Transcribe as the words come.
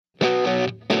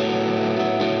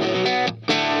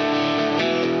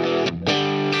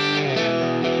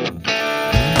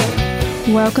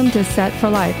Welcome to Set for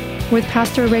Life with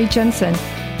Pastor Ray Jensen.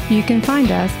 You can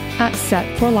find us at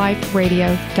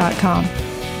setforliferadio.com.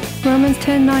 Romans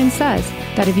 10:9 says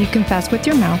that if you confess with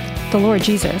your mouth the Lord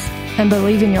Jesus and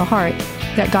believe in your heart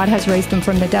that God has raised him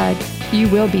from the dead, you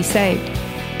will be saved.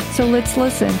 So let's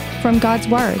listen from God's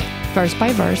Word, verse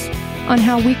by verse, on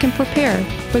how we can prepare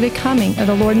for the coming of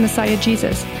the Lord and Messiah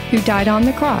Jesus, who died on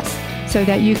the cross so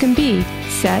that you can be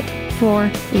set for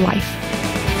life.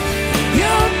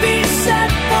 You'll be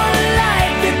set for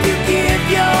life if you give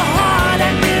your heart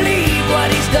and believe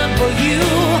what he's done for you.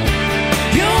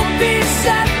 You'll be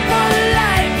set for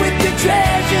life with your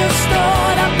treasure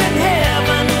stored up in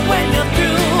heaven when you're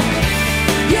through.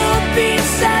 You'll be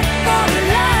set for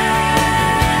life.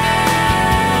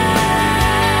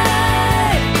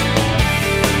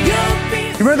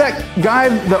 You remember that guy,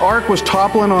 the ark was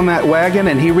toppling on that wagon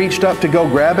and he reached up to go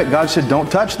grab it? God said,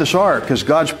 don't touch this ark, because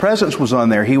God's presence was on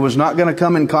there. He was not going to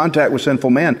come in contact with sinful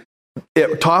man.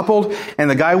 It toppled and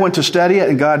the guy went to study it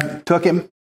and God took him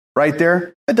right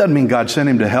there. It doesn't mean God sent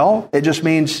him to hell. It just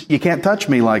means you can't touch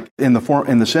me like in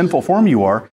the sinful form you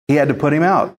are. He had to put him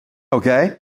out.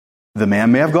 Okay? The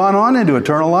man may have gone on into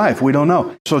eternal life. We don't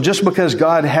know. So just because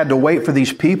God had to wait for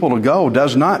these people to go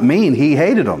does not mean he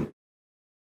hated them.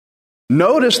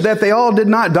 Notice that they all did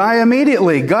not die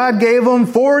immediately. God gave them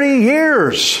 40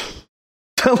 years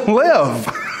to live.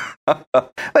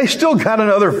 They still got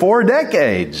another 4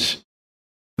 decades.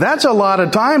 That's a lot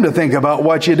of time to think about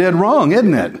what you did wrong,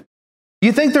 isn't it?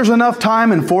 You think there's enough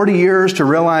time in 40 years to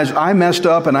realize I messed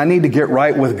up and I need to get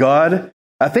right with God?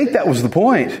 I think that was the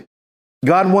point.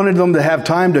 God wanted them to have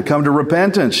time to come to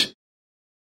repentance.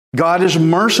 God is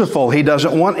merciful. He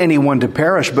doesn't want anyone to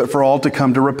perish, but for all to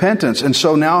come to repentance. And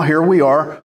so now here we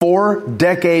are, 4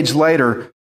 decades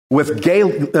later, with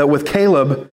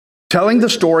Caleb telling the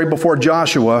story before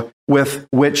Joshua with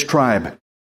which tribe?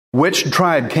 Which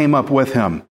tribe came up with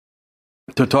him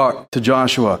to talk to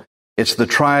Joshua? It's the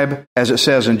tribe, as it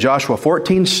says in Joshua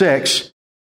 14:6,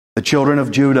 the children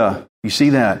of Judah. You see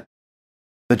that?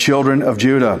 The children of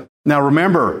Judah. Now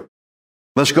remember,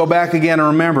 let's go back again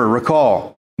and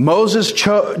recall. Moses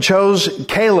chose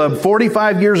Caleb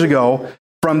 45 years ago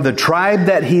from the tribe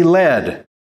that he led,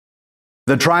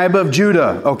 the tribe of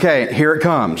Judah. Okay, here it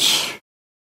comes.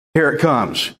 Here it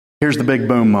comes. Here's the big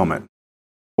boom moment.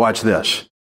 Watch this.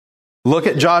 Look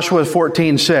at Joshua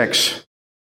 14:6.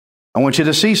 I want you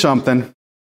to see something.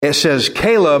 It says,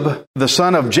 Caleb, the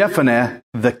son of Jephunneh,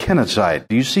 the Kenizzite.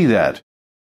 Do you see that?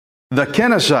 The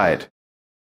Kenizzite.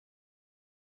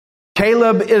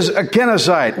 Caleb is a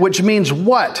Kenizzite, which means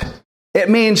what? It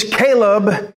means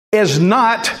Caleb is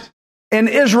not an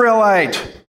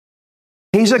Israelite.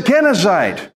 He's a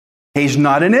Kenizzite. He's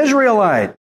not an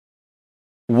Israelite.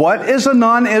 What is a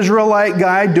non-Israelite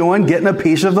guy doing getting a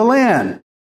piece of the land?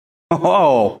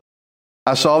 Oh,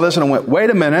 I saw this and I went, wait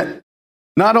a minute.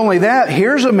 Not only that,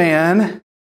 here's a man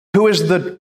who is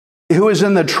in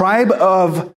the tribe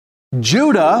of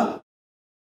Judah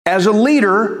as a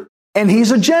leader, and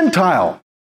he's a Gentile.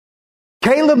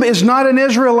 Caleb is not an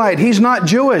Israelite. He's not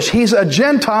Jewish. He's a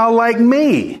Gentile like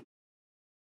me.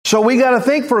 So we got to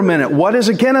think for a minute. What is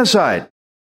a Kenizzite?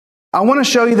 I want to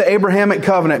show you the Abrahamic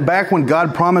covenant back when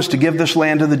God promised to give this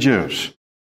land to the Jews.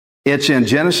 It's in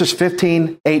Genesis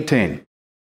 15:18.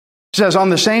 It says, on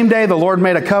the same day the Lord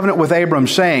made a covenant with Abram,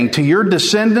 saying, to your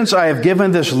descendants I have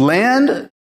given this land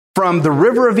from the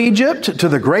river of Egypt to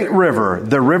the great river,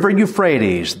 the river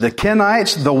Euphrates, the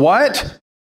Kenites, the what?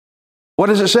 What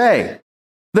does it say?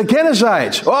 The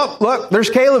Kenizzites. Oh, look, there's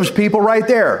Caleb's people right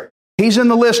there. He's in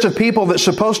the list of people that's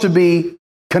supposed to be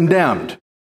condemned.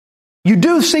 You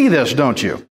do see this, don't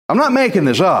you? I'm not making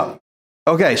this up.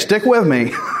 Okay, stick with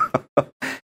me.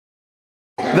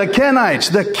 The Kenites,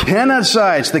 the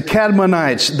Kenizzites, the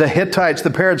Cadmonites, the Hittites,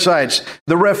 the Perizzites,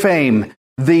 the Rephaim,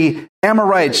 the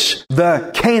Amorites,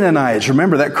 the Canaanites.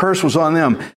 Remember, that curse was on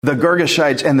them. The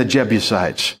Girgashites and the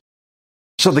Jebusites.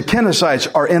 So the Kenizzites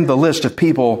are in the list of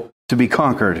people to be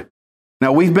conquered.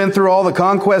 Now, we've been through all the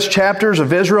conquest chapters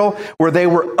of Israel where they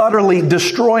were utterly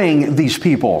destroying these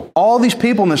people. All these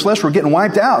people in this list were getting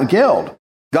wiped out and killed.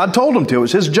 God told them to. It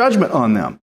was his judgment on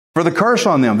them, for the curse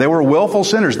on them. They were willful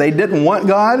sinners. They didn't want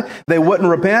God. They wouldn't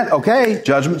repent. Okay,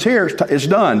 judgment's here. It's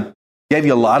done. Gave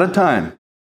you a lot of time.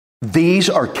 These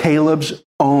are Caleb's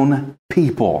own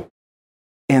people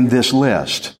in this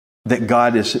list that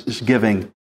God is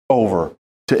giving over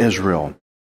to Israel.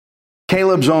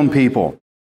 Caleb's own people.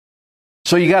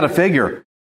 So you got to figure,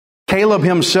 Caleb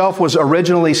himself was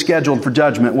originally scheduled for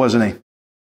judgment, wasn't he?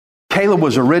 Caleb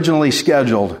was originally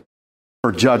scheduled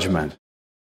for judgment.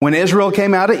 When Israel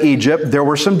came out of Egypt, there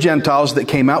were some Gentiles that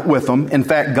came out with them. In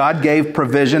fact, God gave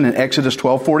provision in Exodus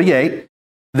 12:48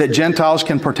 that Gentiles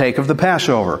can partake of the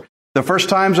Passover. The first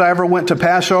times I ever went to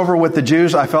Passover with the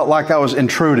Jews, I felt like I was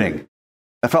intruding.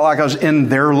 I felt like I was in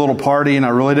their little party and I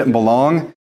really didn't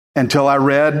belong until I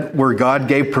read where God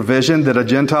gave provision that a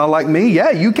Gentile like me,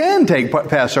 yeah, you can take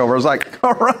Passover. I was like,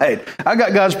 all right, I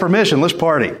got God's permission. Let's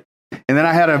party. And then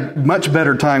I had a much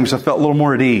better time because I felt a little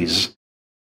more at ease.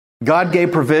 God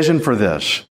gave provision for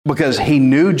this because he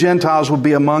knew Gentiles would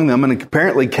be among them, and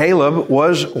apparently Caleb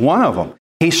was one of them.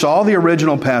 He saw the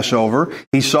original Passover.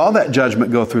 He saw that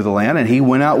judgment go through the land, and he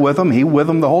went out with them. He with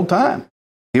them the whole time.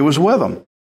 He was with them.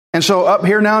 And so up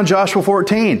here now in Joshua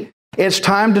 14, it's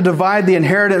time to divide the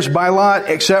inheritance by lot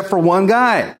except for one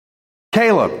guy,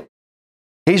 Caleb.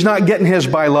 He's not getting his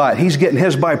by lot. He's getting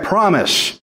his by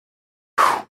promise.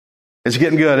 Whew. It's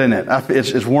getting good, isn't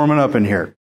it? It's warming up in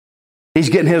here. He's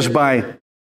getting his by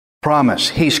promise.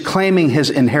 He's claiming his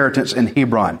inheritance in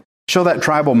Hebron. Show that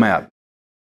tribal map.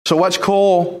 So what's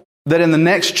cool, that in the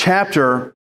next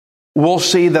chapter, we'll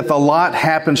see that the lot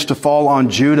happens to fall on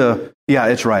Judah. Yeah,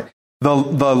 it's right. The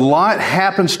lot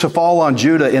happens to fall on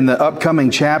Judah in the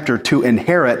upcoming chapter to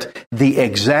inherit the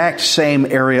exact same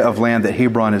area of land that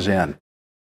Hebron is in.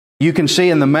 You can see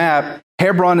in the map,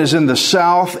 Hebron is in the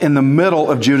south, in the middle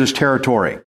of Judah's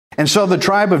territory. And so the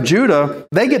tribe of Judah,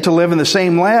 they get to live in the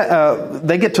same land.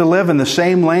 They get to live in the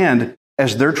same land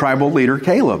as their tribal leader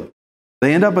Caleb.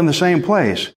 They end up in the same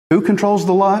place. Who controls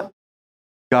the lot?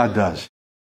 God does.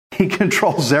 He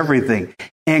controls everything,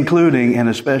 including and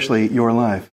especially your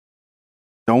life.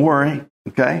 Don't worry,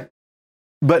 okay?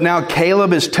 But now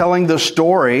Caleb is telling the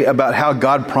story about how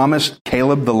God promised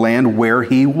Caleb the land where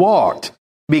he walked.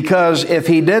 Because if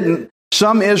he didn't,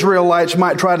 some Israelites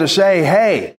might try to say,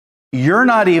 hey, you're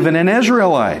not even an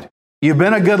Israelite. You've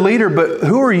been a good leader, but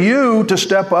who are you to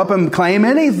step up and claim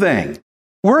anything?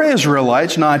 We're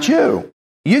Israelites, not you.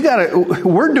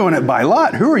 We're doing it by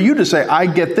lot. Who are you to say, I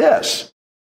get this?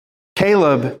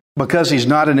 Caleb, because he's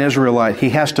not an Israelite, he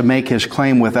has to make his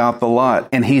claim without the lot.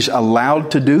 And he's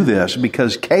allowed to do this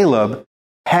because Caleb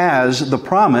has the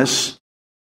promise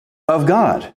of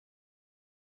God.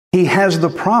 He has the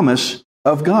promise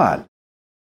of God.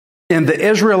 And the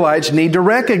Israelites need to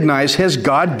recognize his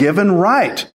God-given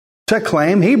right to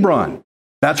claim Hebron.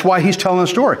 That's why he's telling the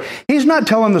story. He's not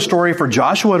telling the story for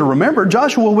Joshua to remember.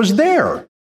 Joshua was there.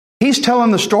 He's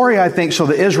telling the story, I think, so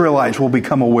the Israelites will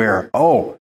become aware.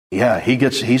 Oh, yeah,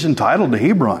 he's entitled to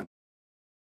Hebron.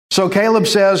 So Caleb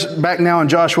says, back now in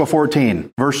Joshua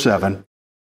 14, verse 7,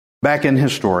 back in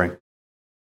his story,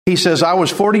 he says, I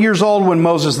was 40 years old when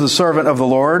Moses, the servant of the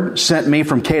Lord, sent me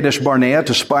from Kadesh Barnea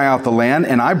to spy out the land,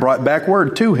 and I brought back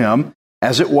word to him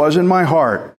as it was in my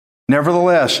heart.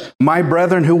 Nevertheless, my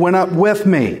brethren who went up with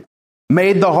me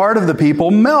made the heart of the people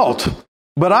melt,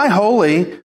 but I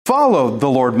wholly followed the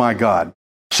Lord my God.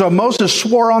 So Moses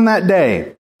swore on that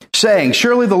day, saying,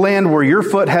 surely the land where your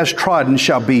foot has trodden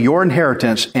shall be your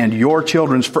inheritance and your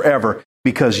children's forever,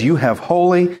 because you have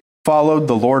wholly followed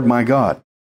the Lord my God.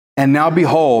 And now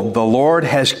behold, the Lord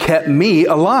has kept me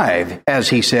alive, as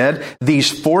he said, these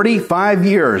 45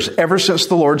 years, ever since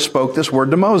the Lord spoke this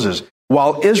word to Moses,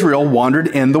 while Israel wandered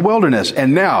in the wilderness.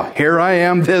 And now, here I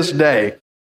am this day,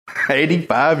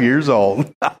 85 years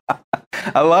old.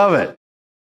 I love it.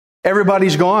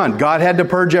 Everybody's gone. God had to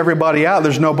purge everybody out.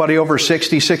 There's nobody over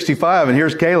 60, 65. And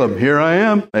here's Caleb. Here I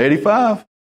am, 85.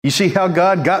 You see how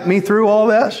God got me through all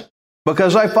this?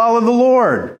 Because I followed the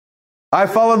Lord. I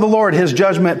followed the Lord. His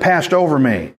judgment passed over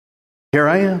me. Here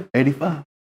I am, 85.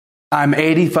 I'm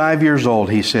 85 years old,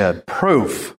 he said.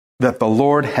 Proof that the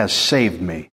Lord has saved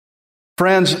me.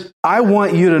 Friends, I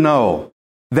want you to know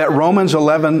that Romans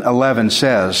 11:11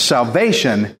 says,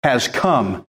 salvation has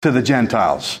come to the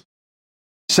Gentiles.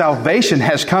 Salvation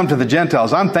has come to the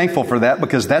Gentiles. I'm thankful for that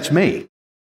because that's me.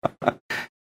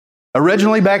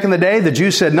 Originally, back in the day, the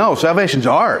Jews said, no, salvation's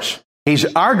ours. He's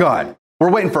our God. We're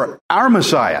waiting for our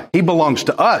Messiah. He belongs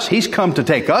to us. He's come to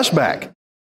take us back.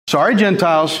 Sorry,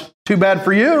 Gentiles. Too bad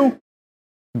for you.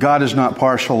 God is not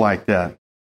partial like that.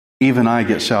 Even I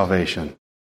get salvation.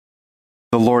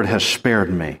 The Lord has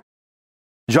spared me.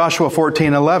 Joshua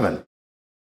 14:11.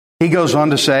 He goes on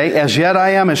to say, as yet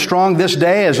I am as strong this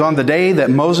day as on the day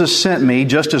that Moses sent me,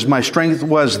 just as my strength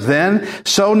was then,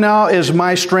 so now is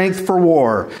my strength for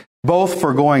war, both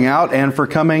for going out and for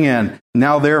coming in.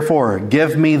 Now therefore,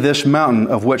 give me this mountain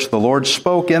of which the Lord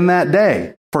spoke in that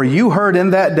day. For you heard in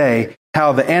that day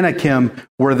how the Anakim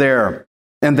were there,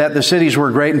 and that the cities were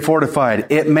great and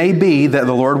fortified. It may be that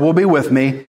the Lord will be with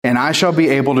me, and I shall be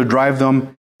able to drive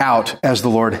them out, as the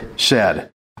Lord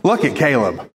said. Look at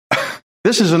Caleb.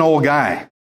 This is an old guy.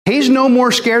 He's no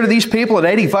more scared of these people at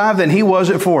 85 than he was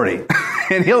at 40.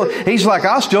 And he's like,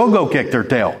 I'll still go kick their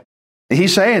tail.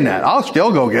 He's saying that. I'll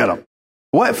still go get them.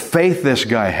 What faith this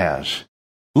guy has.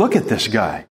 Look at this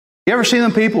guy. You ever seen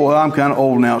them people? Well, I'm kind of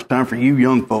old now. It's time for you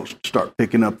young folks to start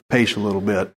picking up the pace a little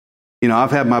bit. You know,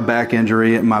 I've had my back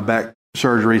injury and my back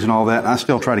surgeries and all that, and I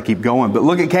still try to keep going. But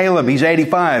look at Caleb. He's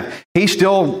 85. He's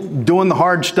still doing the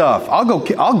hard stuff. I'll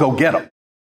go get him.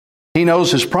 He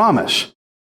knows his promise.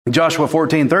 Joshua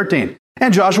 14:13.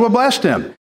 And Joshua blessed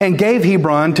him and gave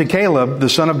Hebron to Caleb, the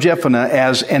son of Jephunneh,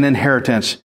 as an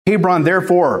inheritance. Hebron,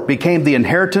 therefore, became the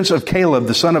inheritance of Caleb,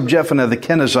 the son of Jephunneh, the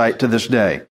Kenizzite, to this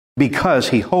day, because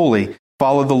he wholly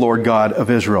followed the Lord God of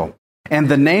Israel. And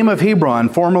the name of Hebron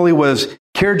formerly was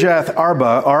Kirjath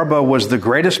Arba. Arba was the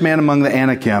greatest man among the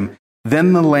Anakim.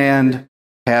 Then the land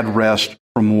had rest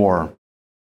from war.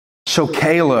 So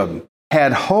Caleb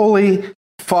had wholly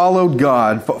followed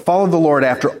God, followed the Lord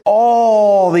after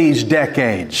all these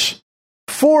decades,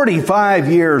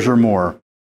 45 years or more.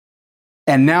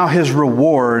 And now his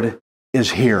reward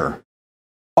is here.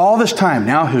 All this time,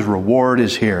 now his reward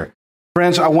is here.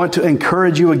 Friends, I want to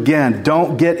encourage you again,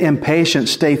 don't get impatient.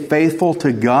 Stay faithful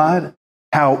to God,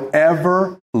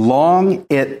 however long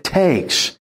it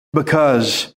takes,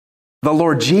 because the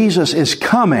Lord Jesus is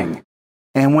coming.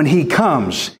 And when he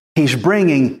comes, he's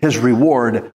bringing his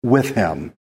reward with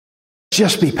him.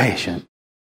 Just be patient.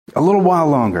 A little while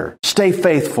longer. Stay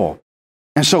faithful.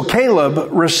 And so Caleb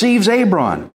receives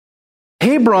Hebron.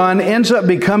 Hebron ends up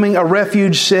becoming a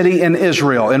refuge city in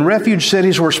Israel. And refuge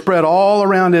cities were spread all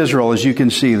around Israel, as you can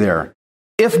see there.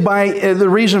 The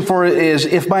reason for it is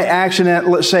if by accident,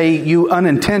 let's say you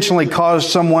unintentionally caused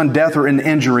someone death or an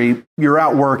injury, you're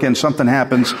out working, something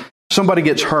happens, somebody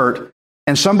gets hurt,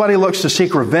 and somebody looks to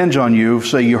seek revenge on you,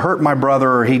 so you hurt my brother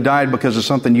or he died because of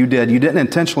something you did, you didn't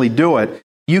intentionally do it,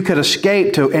 you could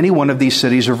escape to any one of these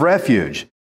cities of refuge.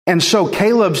 And so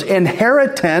Caleb's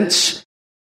inheritance,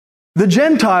 the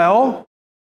Gentile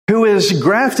who is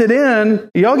grafted in,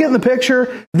 y'all getting the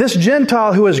picture? This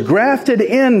Gentile who is grafted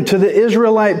into the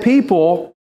Israelite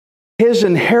people, his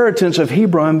inheritance of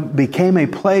Hebron became a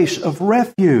place of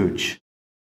refuge.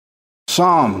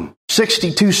 Psalm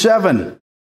 62:7.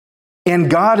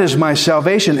 And God is my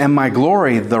salvation and my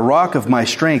glory, the rock of my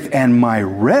strength, and my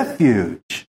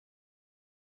refuge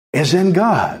is in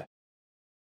God.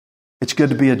 It's good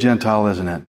to be a Gentile, isn't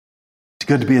it? It's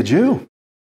good to be a Jew.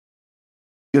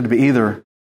 It's good to be either.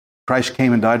 Christ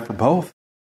came and died for both.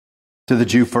 To the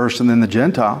Jew first and then the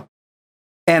Gentile.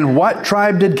 And what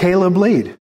tribe did Caleb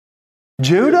lead?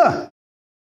 Judah.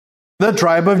 The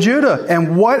tribe of Judah.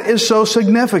 And what is so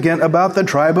significant about the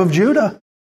tribe of Judah?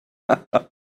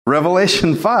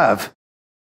 Revelation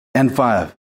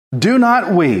 5:5. Do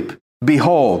not weep.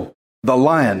 Behold, the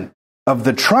Lion of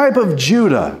the tribe of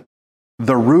Judah,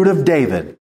 the root of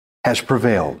David, has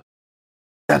prevailed.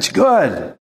 That's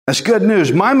good. That's good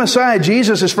news. My Messiah,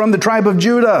 Jesus, is from the tribe of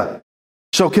Judah.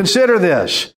 So consider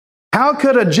this. How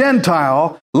could a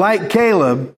Gentile like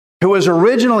Caleb, who was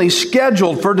originally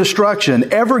scheduled for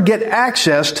destruction, ever get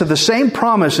access to the same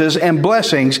promises and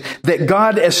blessings that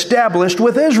God established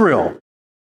with Israel?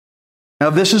 Now,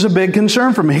 this is a big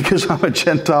concern for me because I'm a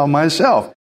Gentile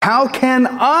myself. How can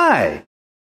I,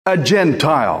 a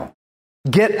Gentile,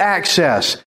 get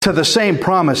access to the same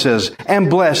promises and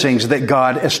blessings that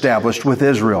God established with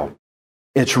Israel?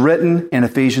 It's written in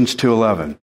Ephesians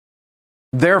 2:11.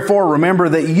 Therefore, remember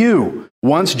that you,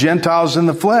 once Gentiles in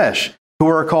the flesh, who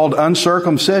are called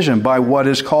uncircumcision by what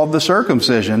is called the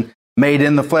circumcision, made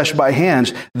in the flesh by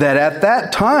hands, that at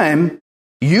that time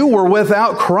you were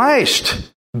without Christ,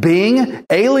 being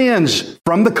aliens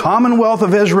from the commonwealth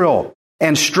of Israel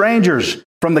and strangers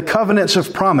from the covenants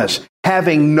of promise,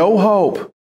 having no hope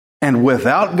and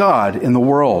without God in the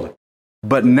world.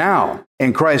 But now,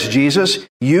 in Christ Jesus,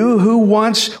 you who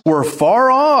once were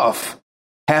far off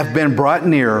have been brought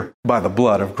near by the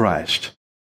blood of Christ.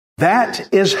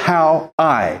 That is how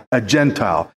I, a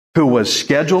Gentile who was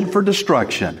scheduled for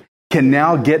destruction, can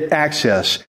now get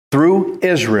access through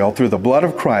Israel, through the blood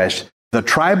of Christ, the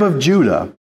tribe of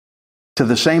Judah, to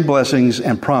the same blessings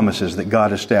and promises that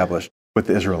God established with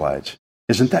the Israelites.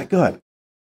 Isn't that good?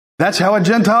 That's how a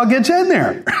Gentile gets in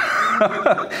there.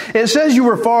 It says you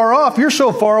were far off. You're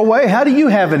so far away. How do you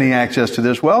have any access to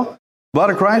this? Well, the blood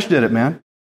of Christ did it, man.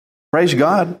 Praise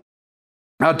God.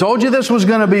 I told you this was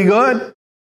going to be good.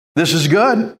 This is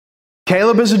good.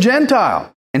 Caleb is a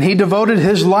Gentile, and he devoted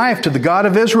his life to the God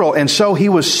of Israel, and so he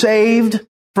was saved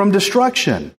from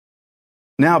destruction.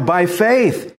 Now, by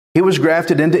faith, he was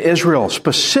grafted into Israel,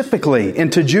 specifically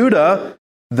into Judah,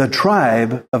 the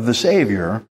tribe of the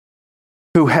Savior,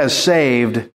 who has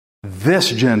saved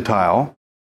this Gentile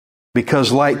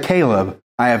because like Caleb,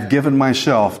 I have given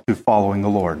myself to following the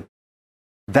Lord.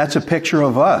 That's a picture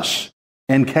of us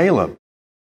and Caleb.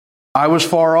 I was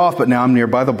far off, but now I'm near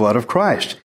by the blood of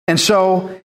Christ. And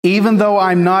so, even though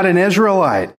I'm not an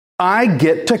Israelite, I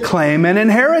get to claim an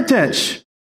inheritance.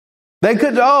 They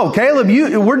could, Caleb,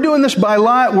 we're doing this by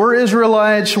lot. We're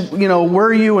Israelites. Where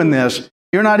are you in this?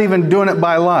 You're not even doing it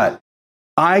by lot.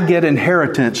 I get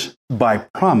inheritance by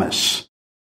promise.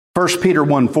 1 Peter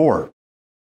 1:4.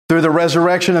 Through the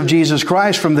resurrection of Jesus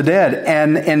Christ from the dead,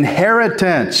 an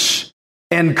inheritance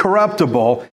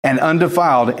incorruptible and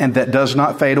undefiled, and that does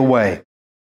not fade away,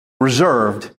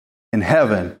 reserved in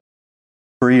heaven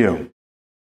for you.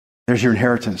 There's your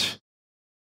inheritance.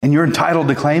 And you're entitled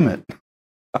to claim it.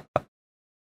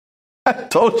 I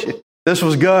told you, this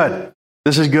was good.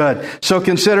 This is good. So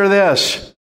consider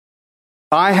this.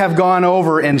 I have gone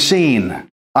over and seen.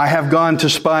 I have gone to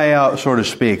spy out, so to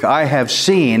speak. I have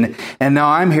seen, and now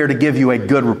I'm here to give you a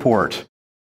good report.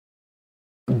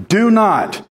 Do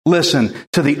not listen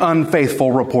to the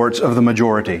unfaithful reports of the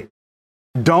majority.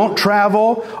 Don't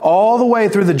travel all the way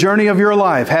through the journey of your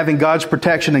life having God's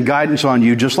protection and guidance on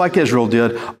you, just like Israel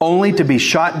did, only to be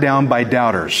shot down by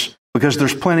doubters, because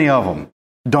there's plenty of them.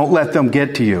 Don't let them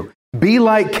get to you. Be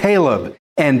like Caleb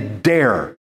and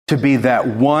dare to be that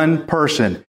one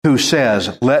person who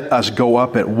says, let us go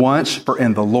up at once, for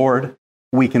in the Lord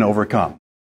we can overcome.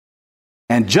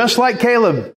 And just like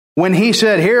Caleb, when he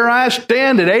said, here I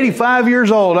stand at 85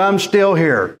 years old, I'm still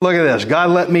here. Look at this. God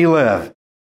let me live.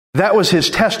 That was his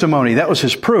testimony. That was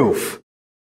his proof.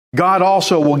 God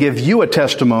also will give you a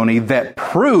testimony that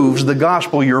proves the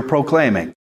gospel you're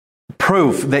proclaiming.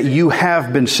 Proof that you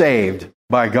have been saved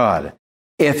by God.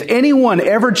 If anyone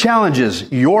ever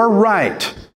challenges your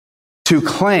right to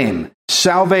claim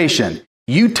salvation,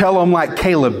 you tell them like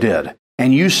Caleb did,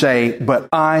 and you say, but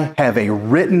I have a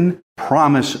written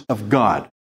promise of God.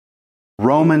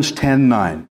 Romans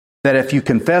 10:9, that if you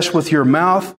confess with your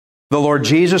mouth the Lord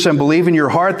Jesus and believe in your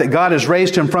heart that God has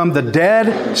raised him from the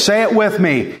dead, say it with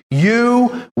me,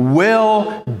 you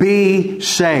will be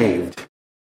saved.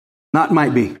 Not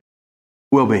might be,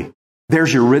 will be.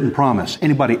 There's your written promise.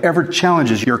 Anybody ever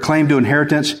challenges your claim to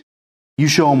inheritance, you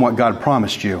show them what God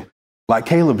promised you, like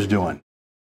Caleb's doing.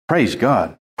 Praise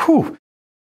God. Whew.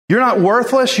 You're not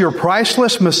worthless. You're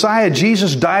priceless. Messiah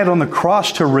Jesus died on the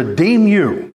cross to redeem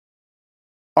you.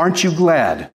 Aren't you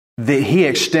glad that he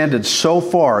extended so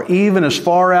far, even as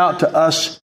far out to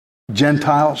us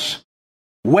Gentiles?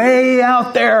 Way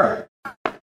out there.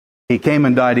 He came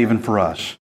and died even for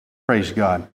us. Praise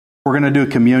God. We're going to do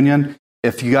communion.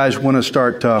 If you guys want to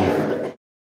start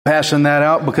passing that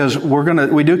out, because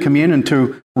we do communion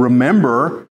to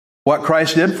remember what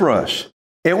Christ did for us.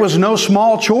 It was no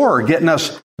small chore getting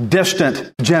us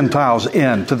distant Gentiles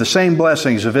in to the same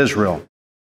blessings of Israel.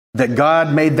 That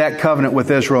God made that covenant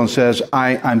with Israel and says,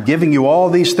 I'm giving you all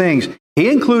these things. He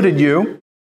included you.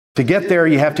 To get there,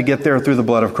 you have to get there through the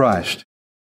blood of Christ.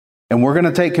 And we're going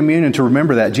to take communion to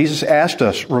remember that. Jesus asked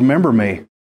us, remember me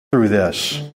through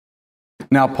this.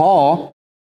 Now, Paul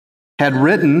had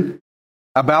written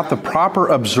about the proper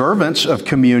observance of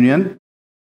communion.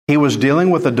 He was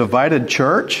dealing with a divided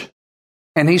church.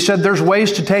 And he said there's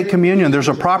ways to take communion. There's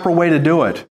a proper way to do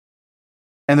it.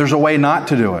 And there's a way not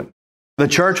to do it. The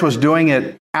church was doing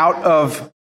it out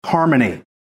of harmony.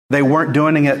 They weren't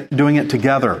doing it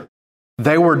together.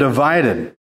 They were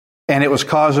divided, and it was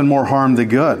causing more harm than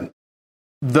good.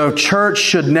 The church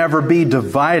should never be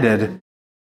divided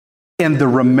in the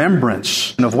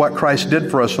remembrance of what Christ did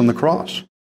for us on the cross.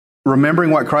 Remembering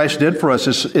what Christ did for us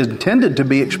is intended to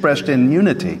be expressed in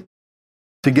unity,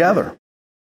 together,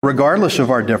 regardless of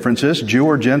our differences, Jew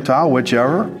or Gentile,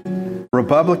 whichever,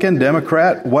 Republican,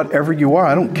 Democrat, whatever you are,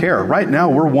 I don't care. Right now,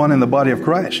 we're one in the body of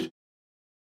Christ.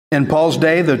 In Paul's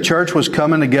day, the church was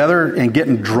coming together and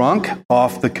getting drunk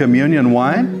off the communion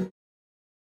wine.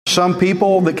 Some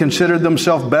people that considered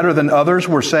themselves better than others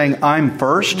were saying, I'm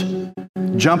first,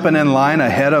 jumping in line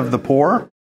ahead of the poor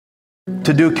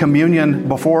to do communion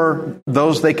before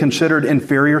those they considered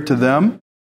inferior to them.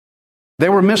 They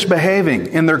were misbehaving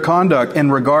in their conduct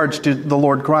in regards to the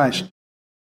Lord Christ.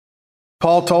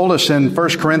 Paul told us in 1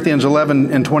 Corinthians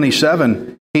 11 and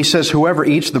 27, he says, whoever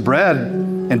eats the bread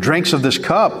and drinks of this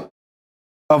cup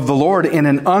of the Lord in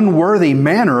an unworthy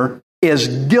manner is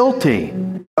guilty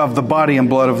of the body and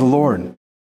blood of the Lord.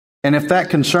 And if that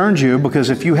concerns you,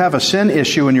 because if you have a sin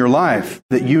issue in your life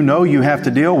that you know you have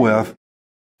to deal with,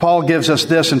 Paul gives us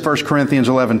this in 1 Corinthians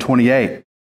 11:28.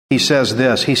 He says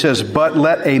this, he says, but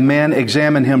let a man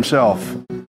examine himself.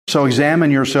 So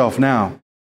examine yourself now.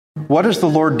 What is the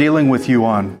Lord dealing with you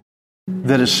on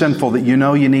that is sinful that you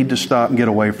know you need to stop and get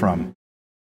away from?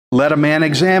 Let a man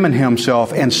examine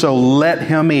himself, and so let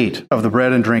him eat of the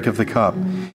bread and drink of the cup.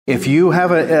 If you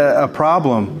have a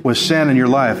problem with sin in your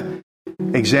life,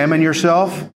 examine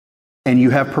yourself, and you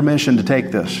have permission to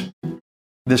take this.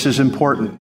 This is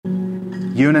important.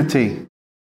 Unity.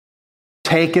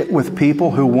 Take it with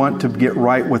people who want to get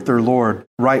right with their Lord,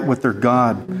 right with their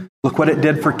God. Look what it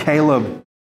did for Caleb.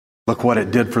 Look what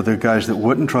it did for the guys that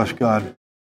wouldn't trust God.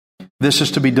 This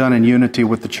is to be done in unity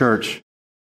with the church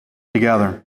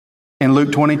together. In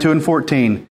Luke 22 and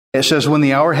 14, it says, when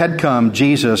the hour had come,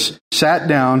 Jesus sat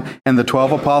down and the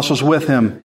 12 apostles with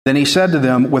him. Then he said to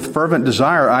them, with fervent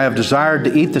desire, I have desired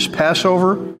to eat this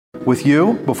Passover with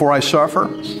you before I suffer.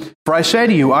 For I say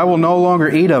to you, I will no longer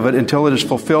eat of it until it is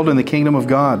fulfilled in the kingdom of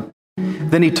God.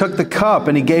 Then he took the cup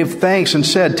and he gave thanks and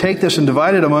said, take this and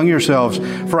divide it among yourselves.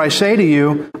 For I say to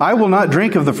you, I will not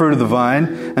drink of the fruit of the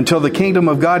vine until the kingdom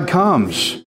of God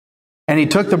comes. And he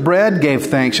took the bread, gave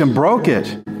thanks, and broke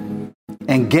it,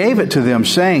 and gave it to them,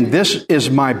 saying, this is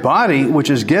my body, which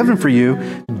is given for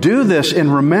you. Do this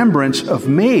in remembrance of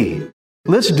me.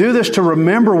 Let's do this to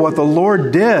remember what the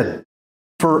Lord did.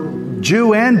 For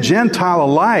Jew and Gentile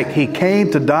alike, he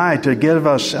came to die to give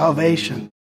us salvation.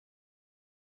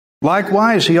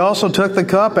 Likewise, he also took the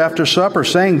cup after supper,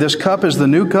 saying, this cup is the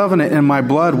new covenant in my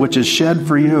blood, which is shed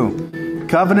for you.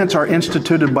 Covenants are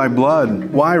instituted by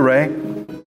blood. Why, Ray?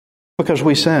 Because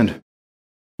we sinned.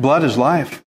 Blood is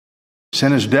life.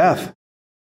 Sin is death.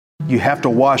 You have to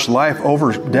wash life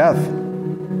over death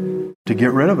to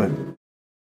get rid of it.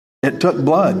 It took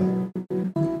blood.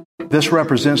 This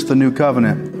represents the new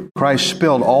covenant. Christ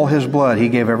spilled all his blood. He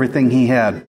gave everything he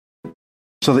had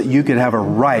so that you could have a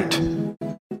right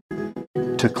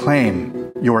to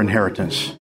claim your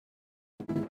inheritance.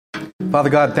 Father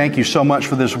God, thank you so much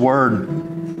for this word.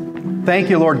 Thank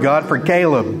you, Lord God, for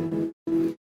Caleb.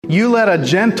 You let a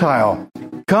Gentile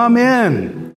come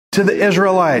in to the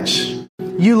Israelites.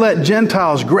 You let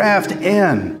Gentiles graft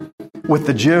in with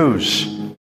the Jews,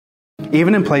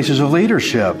 even in places of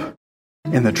leadership,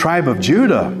 in the tribe of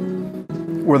Judah,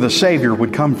 where the Savior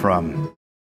would come from.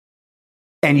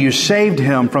 And you saved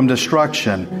him from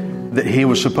destruction that he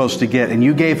was supposed to get, and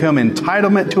you gave him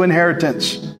entitlement to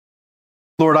inheritance.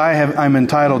 Lord, I'm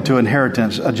entitled to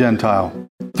inheritance, a Gentile,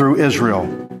 through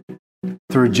Israel,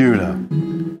 through Judah,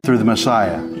 through the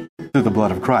Messiah, through the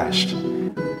blood of Christ.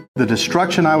 The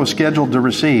destruction I was scheduled to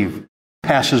receive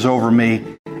passes over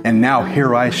me, and now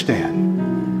here I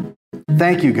stand.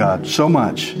 Thank you, God, so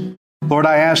much. Lord,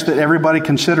 I ask that everybody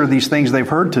consider these things they've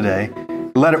heard today.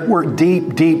 Let it work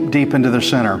deep, deep, deep into their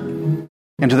center,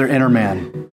 into their inner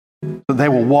man, so they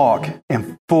will walk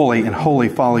and fully and wholly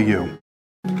follow you.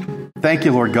 Thank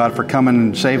you, Lord God, for coming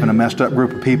and saving a messed up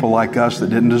group of people like us that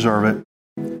didn't deserve it,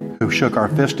 who shook our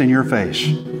fist in your face.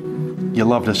 You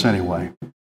loved us anyway.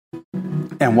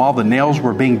 And while the nails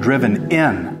were being driven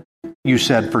in, you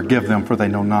said, forgive them, for they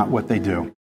know not what they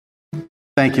do.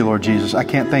 Thank you, Lord Jesus. I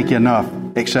can't thank you enough,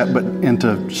 and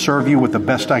to serve you with the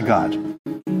best I got.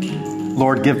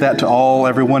 Lord, give that to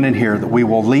everyone in here, that we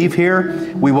will leave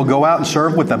here, we will go out and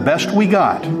serve with the best we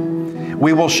got.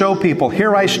 We will show people,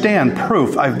 here I stand,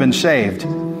 proof I've been saved.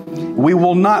 We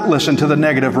will not listen to the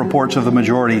negative reports of the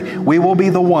majority. We will be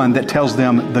the one that tells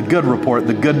them the good report,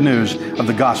 the good news of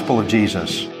the gospel of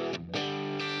Jesus.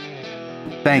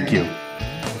 Thank you.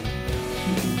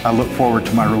 I look forward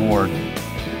to my reward,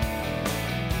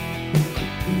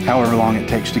 however long it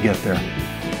takes to get there.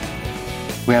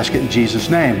 We ask it in Jesus'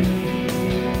 name.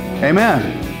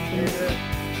 Amen.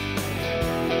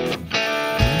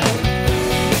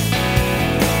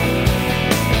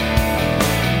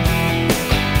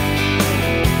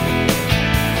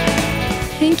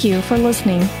 Thank you for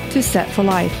listening to Set for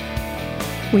Life.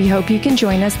 We hope you can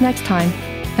join us next time,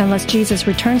 unless Jesus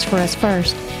returns for us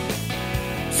first.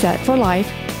 Set for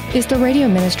Life is the radio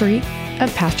ministry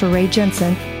of Pastor Ray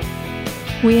Jensen.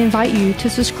 We invite you to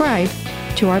subscribe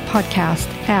to our podcast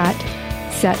at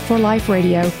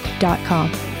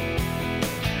setforliferadio.com.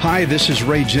 Hi, this is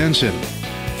Ray Jensen.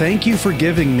 Thank you for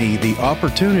giving me the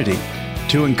opportunity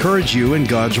to encourage you in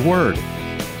God's Word.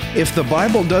 If the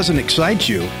Bible doesn't excite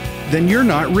you, then you're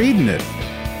not reading it.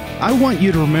 I want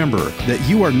you to remember that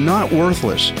you are not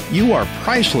worthless. You are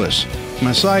priceless.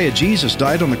 Messiah Jesus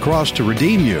died on the cross to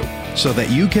redeem you so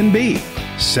that you can be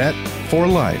set for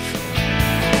life.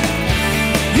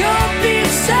 You'll be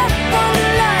set for